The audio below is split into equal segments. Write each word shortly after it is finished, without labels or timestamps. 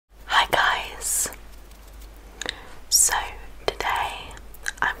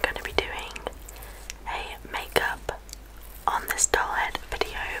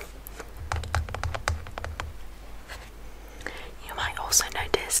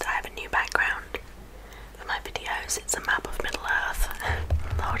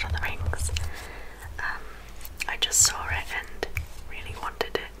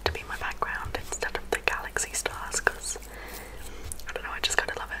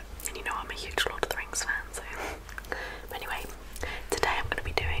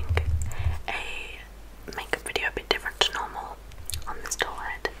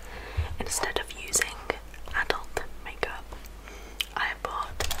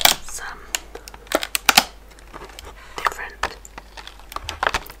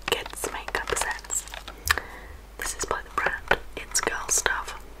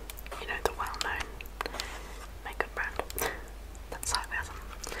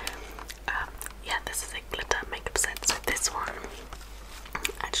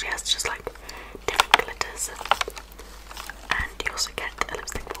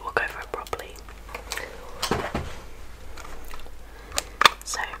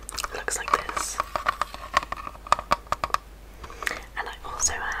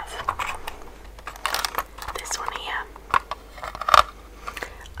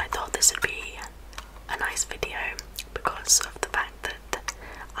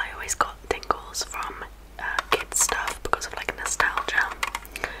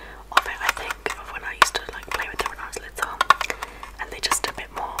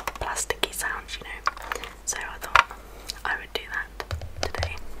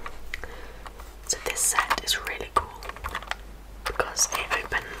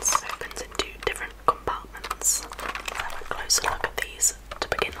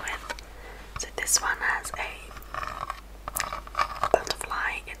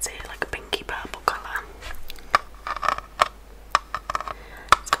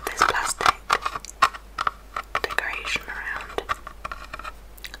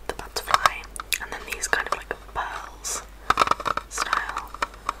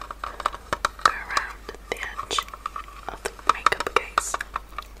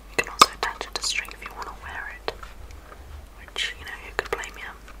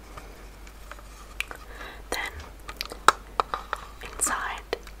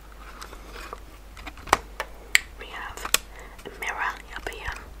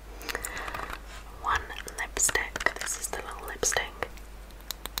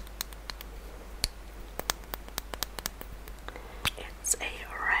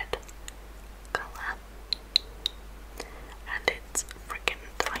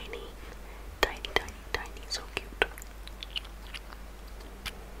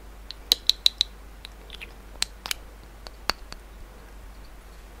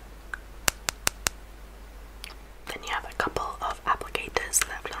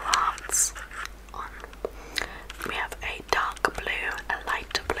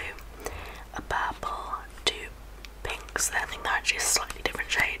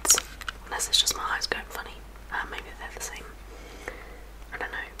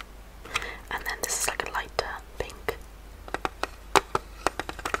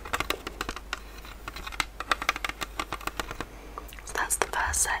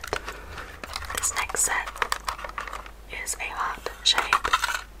first set. This next set is a heart shape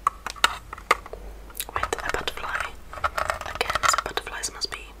with a butterfly. Again, so butterflies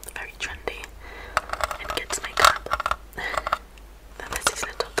must be very trendy in kids' makeup. Then there's these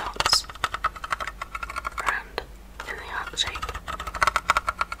little dots around in the heart shape.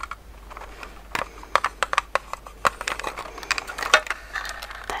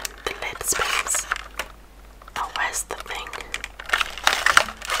 Then the lid spins. Oh, where's the thing?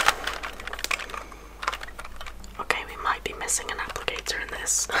 Okay, we might be missing an applicator in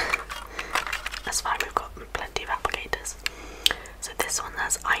this. That's fine, we've got plenty of applicators. So this one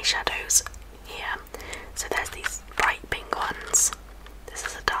has eyeshadows here. So there's these bright pink ones. This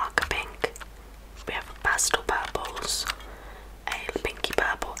is a darker pink. We have pastel purples, a pinky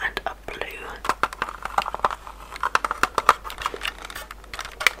purple, and a blue.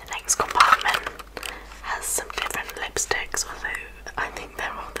 The next compartment has some different lipsticks, although I think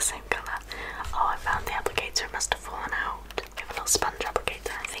they're all the same colour. Oh, I found the applicator, it must have fallen out. We have a little sponge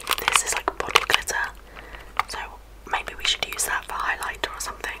applicator. I think this is like body glitter, so maybe we should use that for highlighter or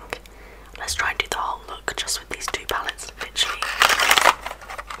something. Let's try and do the whole look just with these two palettes, literally.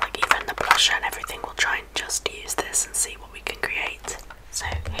 Like even the blusher and everything, we'll try and just use this and see what we can create. So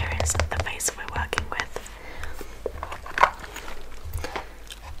here is the face we're working with.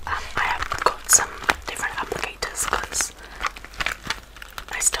 I have got some different applicators because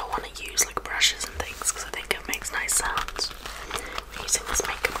I still want to use like brushes and things because I think it makes nice sounds. We're using this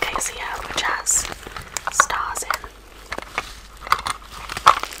makeup case here which has stars in,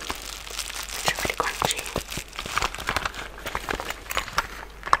 which are really crunchy.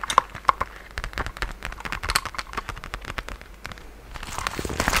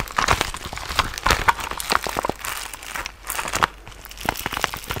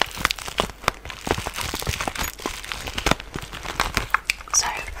 So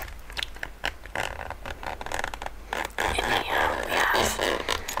in here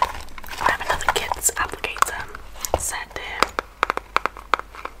I have another kid's applicator set here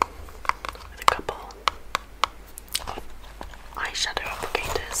with a couple of eyeshadow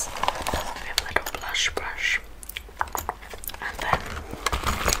applicators. We have a little blush brush and then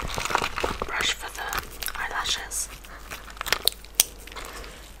brush for the eyelashes.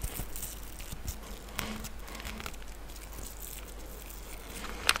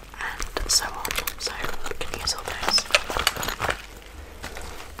 And so on, so we can use all those.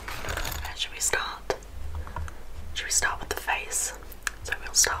 Where should we start? Should we start with the face? So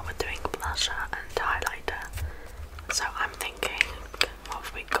we'll start with doing blusher and highlighter. So I'm thinking, what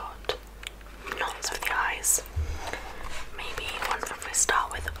have we got? Not for the eyes. Maybe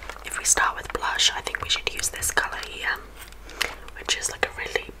if we start with blush, I think we should use this colour here, which is like a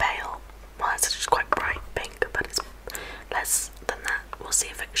really pale, well it's just quite bright pink, but it's less than that. We'll see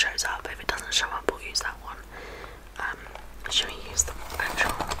if it shows up. If it doesn't show up, we'll use that one. Should we use the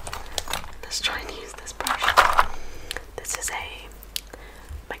actual? Let's try and use this brush. This is a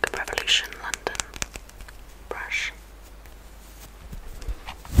Makeup Revolution London brush.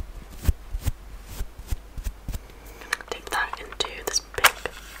 Dip that into this pink.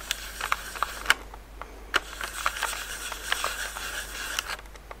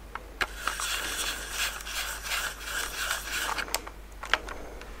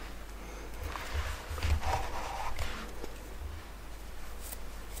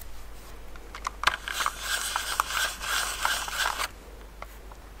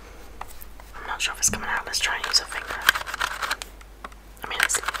 I'm not sure if it's coming out. Let's try and use a finger.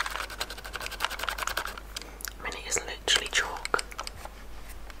 It is literally chalk.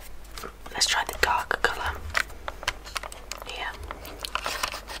 Let's try the darker colour here.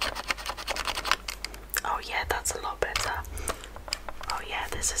 Oh yeah, that's a lot better. Oh yeah,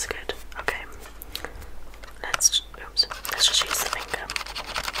 this is good. Okay, let's just use the finger.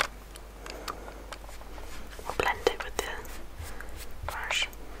 We'll blend it with the brush.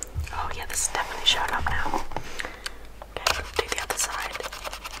 Oh yeah, this is definitely showing up now. Okay, do the other side.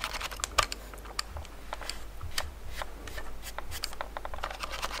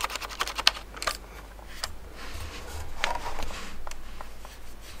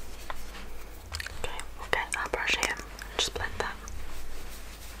 Okay, we'll get our brush here and just blend that.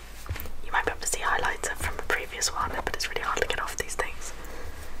 You might be able to see highlighter from a previous one, but it's really hard to get off these things.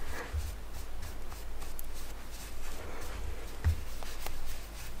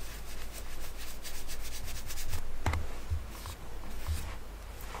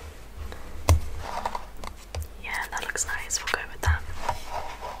 Yeah, that looks nice. We'll go with that.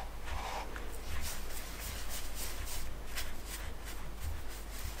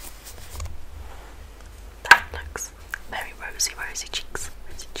 That looks very rosy cheeks.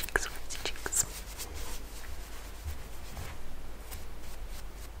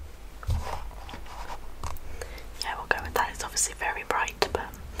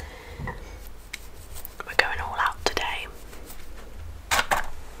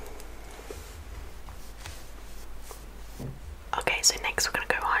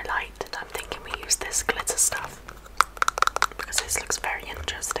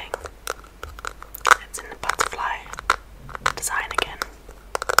 interesting. It's in the butterfly design again.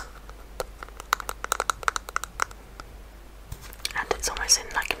 And it's almost in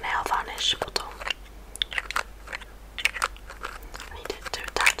like a nail varnish bottle. I need it to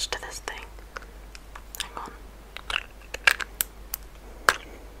attach to this thing. Hang on.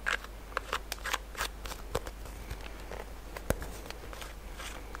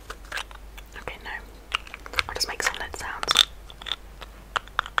 Okay, no. I'll just make some lid sounds.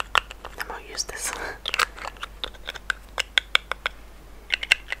 Then we'll use this.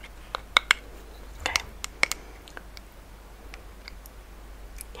 Okay.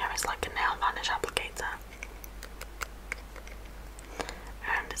 Yeah, it's like a nail varnish applicator.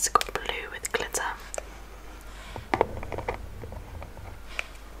 And it's got blue with glitter.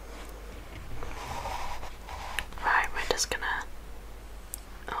 Right, we're just gonna...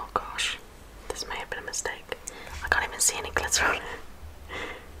 Oh gosh, this may have been a mistake. I can't even see any glitter on it.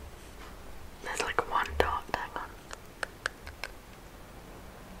 There's like one dot, hang on.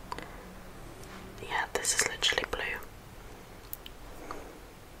 Yeah, this is literally blue.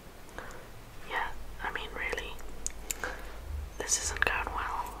 Yeah, I mean really, this isn't going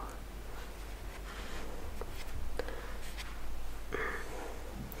well.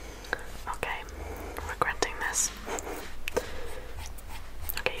 Okay, regretting this.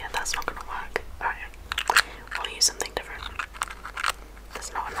 Okay, yeah, that's not gonna work. Alright, we'll use something different.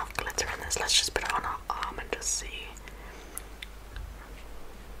 There's not enough glitter in this, let's just put it on our arm and just see.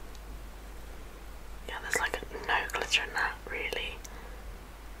 Yeah, there's like no glitter in that, really.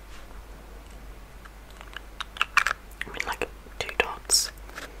 I mean, like 2 dots.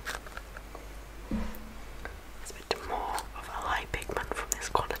 It's a bit more of a high pigment from this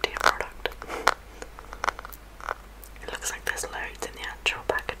quality of product. It looks like there's loads in the actual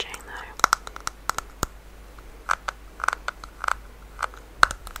packaging, though.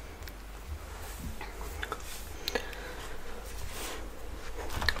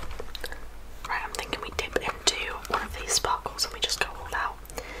 Right, I'm thinking we dip into one of these sparkles and we just go all out.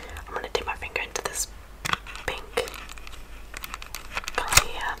 I'm going to dip my finger into this pink colour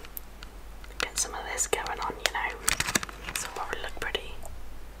here. Get some of this going on, you know. This will probably look pretty.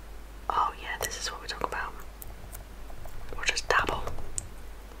 Oh yeah, this is what we talk about. Or just dabble.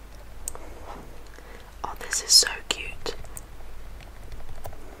 Oh, this is so cute.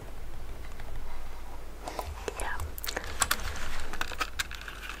 Yeah.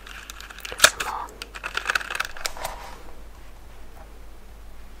 Get some more.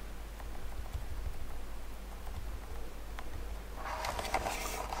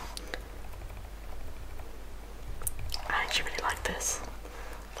 I actually really like this.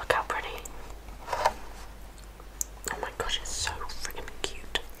 Look how pretty. Oh my gosh, it's so freaking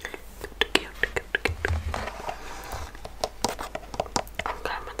cute. Cute. I'm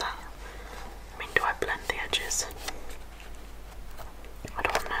going with that. I mean, do I blend the edges? I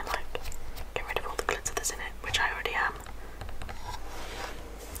don't want to like get rid of all the glitter that's in it, which I already am.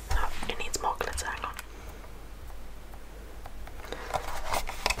 No, it needs more glitter, hang on.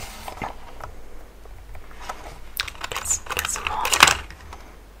 Get some more.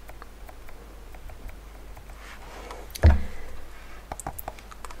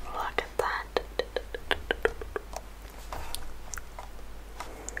 Look at that.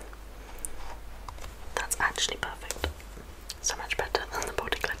 That's actually perfect. So much better than the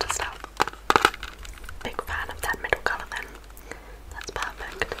body glitter stuff. Big fan of that middle colour then. That's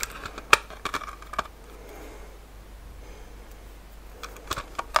perfect.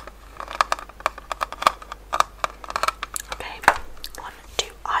 Okay, on to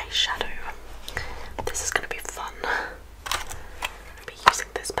eyeshadow. This is going to be fun. I'll be using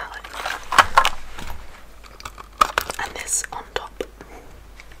this palette. And this on top.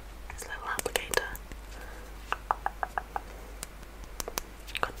 This little applicator.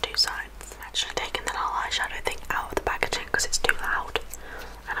 Got 2 sides. I'm actually taking the little eyeshadow thing out of the packaging because it's too loud.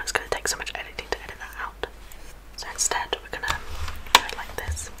 And it's going to take so much editing to edit that out. So instead we're going to do it like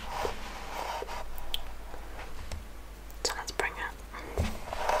this. So let's bring it.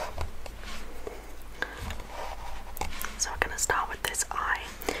 So we're going to start with this eye.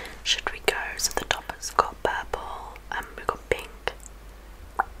 Should we go? So the top has got purple and we've got pink.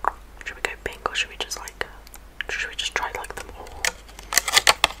 Should we go pink or should we just like, should we just try like them all?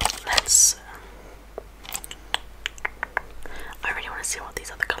 Let's, I really want to see what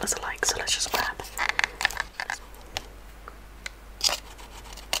these other colours are like, so let's just grab.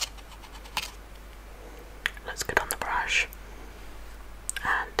 Let's get on the brush.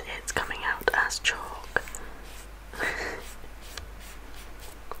 And it's coming out as chalk.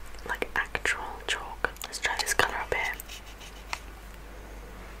 Like actual chalk. Let's try this colour up here.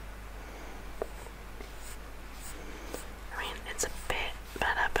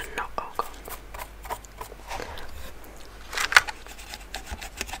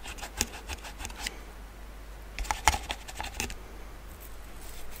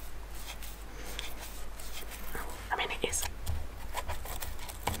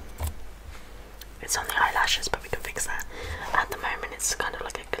 it's kind of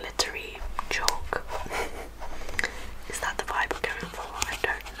like a glittery chalk. Is that the vibe we're going for? I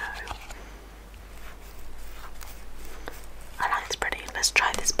don't know. I like it's pretty. Let's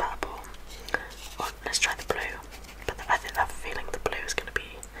try this purple. Or let's try the blue. But I think I have a feeling the blue is going to be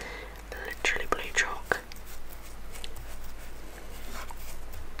literally blue chalk.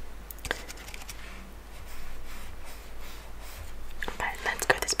 Okay, let's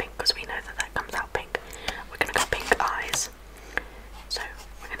go this pink because we know that comes out pink. We're going to go pink eyes. So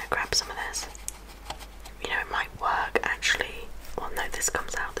we're going to grab some of this. You know, it might work actually. Well, no, this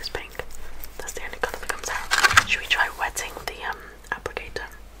comes out, this pink. That's the only colour that comes out. Should we try wetting the applicator?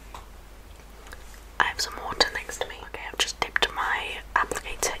 I have some water next to me. Okay, I've just dipped my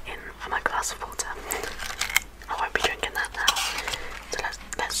applicator in my glass of water. I won't be drinking that now. So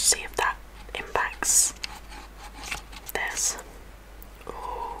let's see if that impacts this.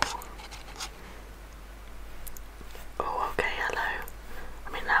 Oh, okay, hello.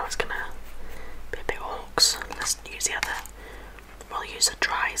 I mean, now it's gonna be a bit hawks. Let's use the other. We'll use a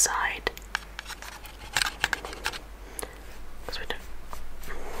dry side. Because we don't.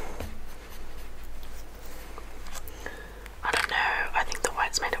 I don't know, I think the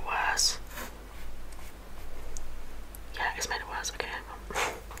wet's made it worse. Yeah, it's made it worse. Okay, hang on.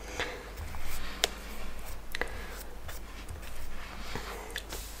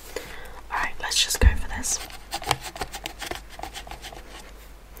 Alright, let's just go for this.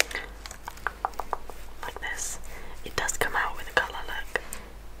 Like this. It does come out with a colour, look.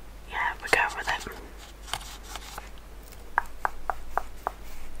 Yeah, we're going with it.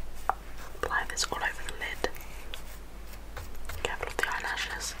 Apply this all over the lid. Careful of the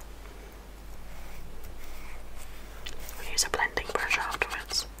eyelashes. We'll use a blending brush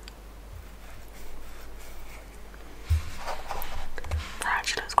afterwards. That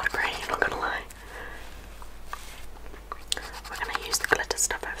actually looks quite pretty, not gonna lie. We're gonna use the glitter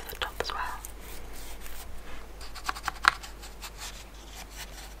stuff over the top as well.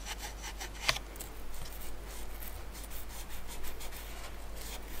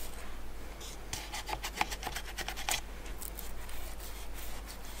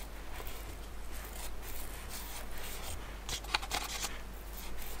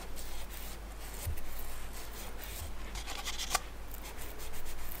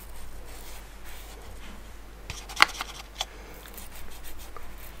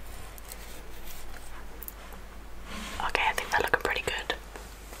 Okay, I think they're looking pretty good.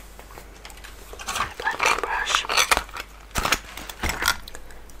 Blending brush.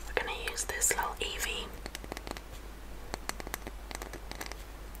 We're gonna use this little Eevee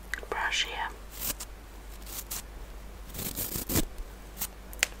brush here.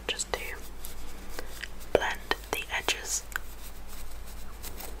 Just to blend the edges.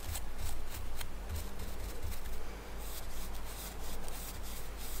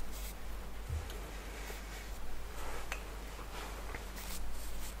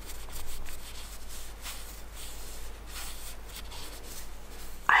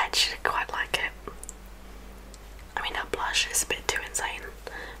 I actually quite like it. I mean, her blush is a bit too insane.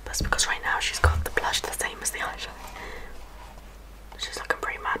 That's because right now she's got the blush the same as the eyeshadow. She's looking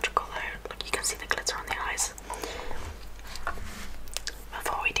pretty magical though. Look, you can see the glitter on the eyes.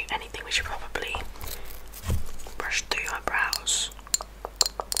 Before we do anything, we should probably brush through her brows.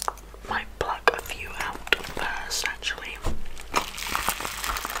 Might pluck a few out first, actually.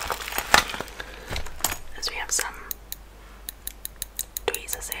 As we have some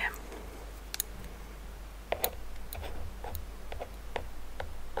tweezers here.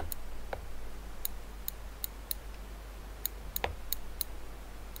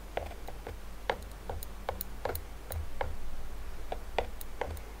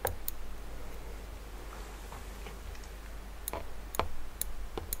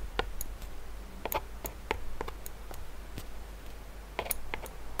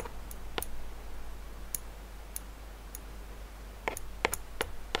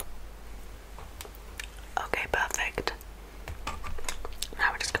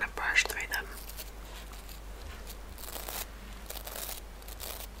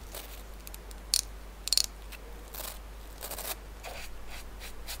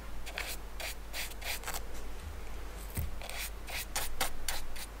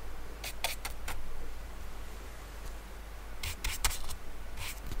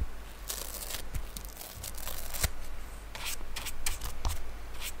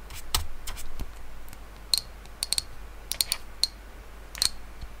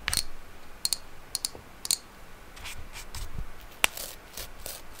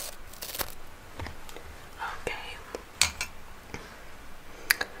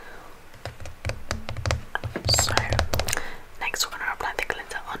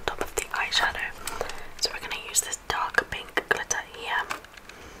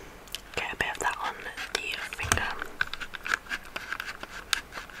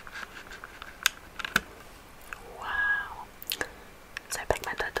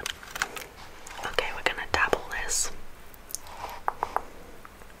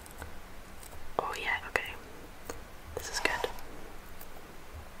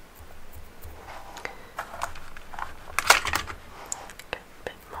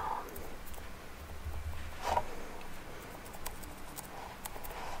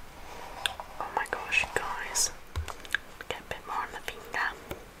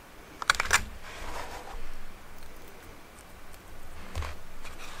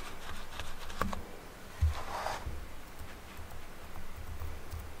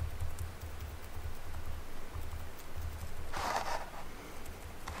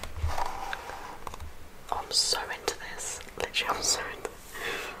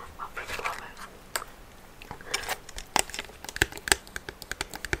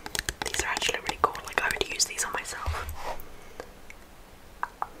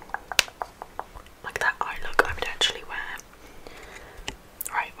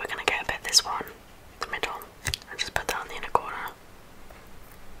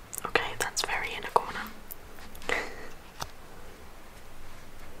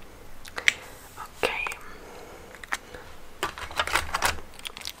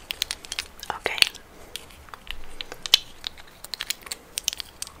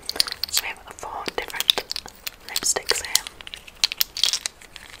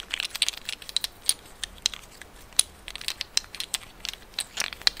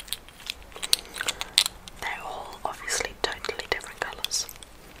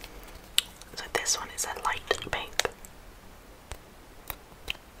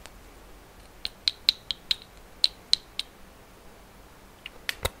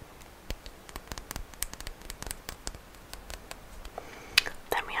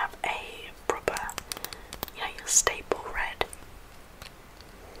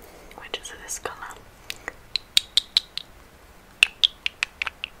 this colour.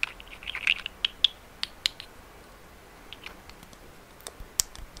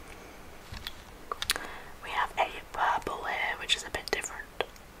 We have a purple here, which is a bit different.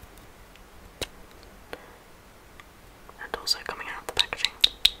 And also coming out of the packaging.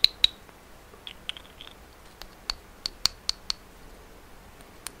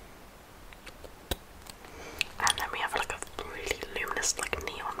 And then we have like a really luminous, like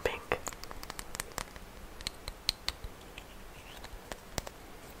neon pink.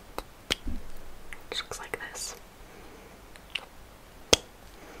 Which looks like this.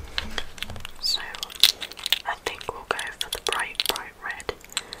 So I think we'll go for the bright, bright red.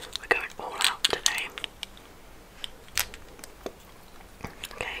 We're going all out today.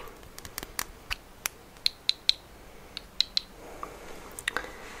 Okay.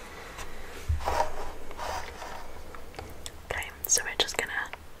 Okay, so we're just gonna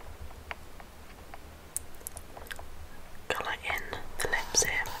colour in the lips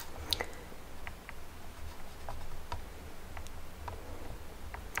here.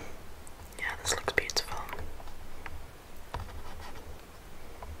 Yeah, this looks beautiful.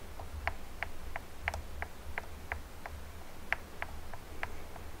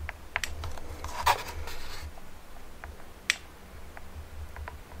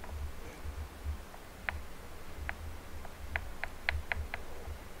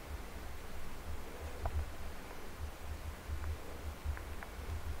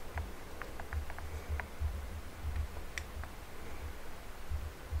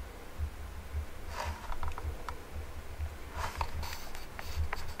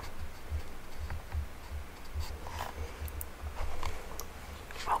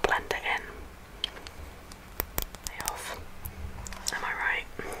 We'll blend it in. Lay off. Am I right?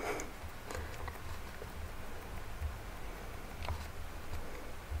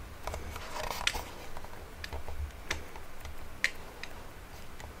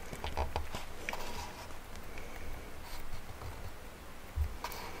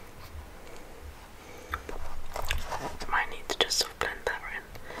 Might need to just sort of blend that in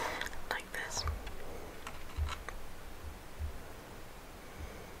like this.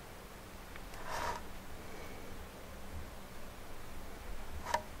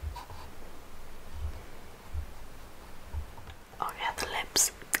 Oh yeah, the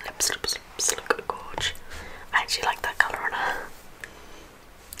lips look gorge. I actually like that colour on her.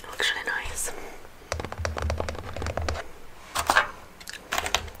 It looks really nice.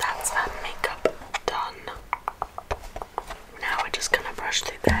 That's our makeup done. Now we're just gonna brush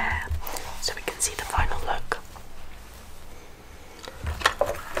through the hair so we can see the final look.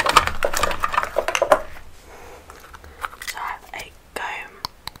 So I have a comb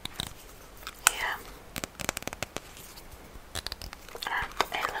here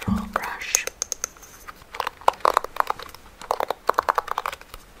and a little brush.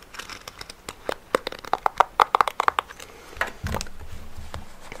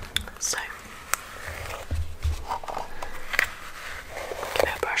 So give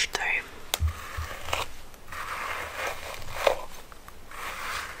it a brush through.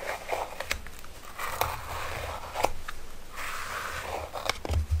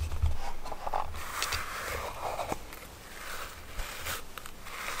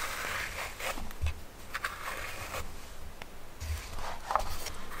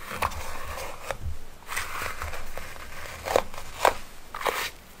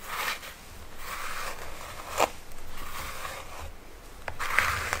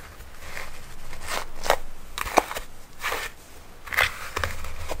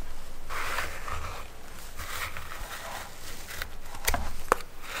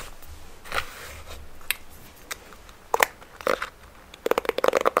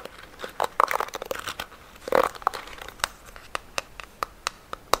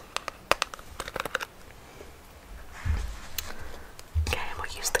 Okay, and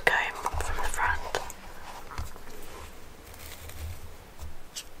we'll use the comb from the front.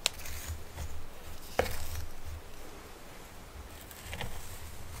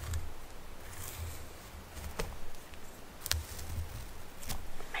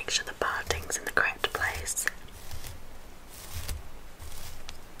 Make sure the parting's in the correct place.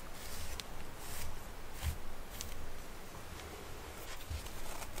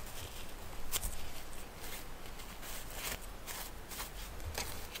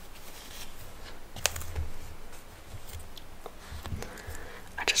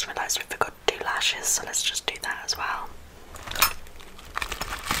 I just realised we forgot to do lashes, so let's just do that as well.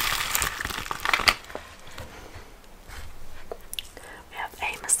 We have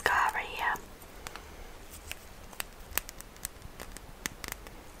a mascara here.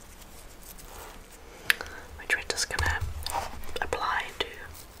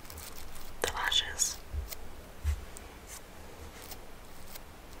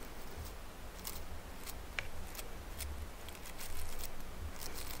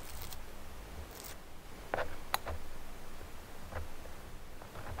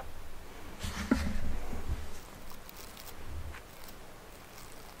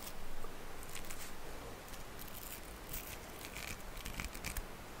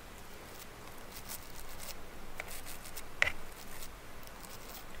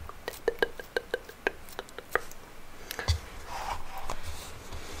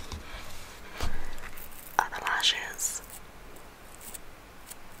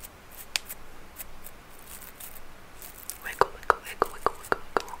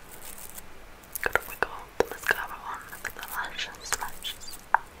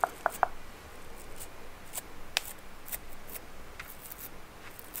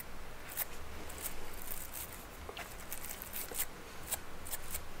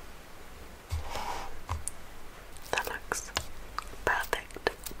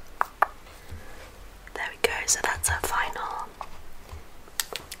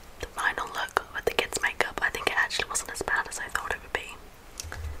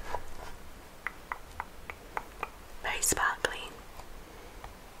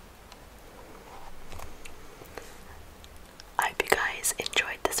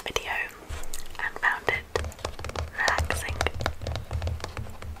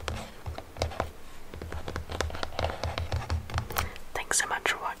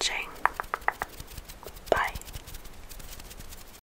 watching.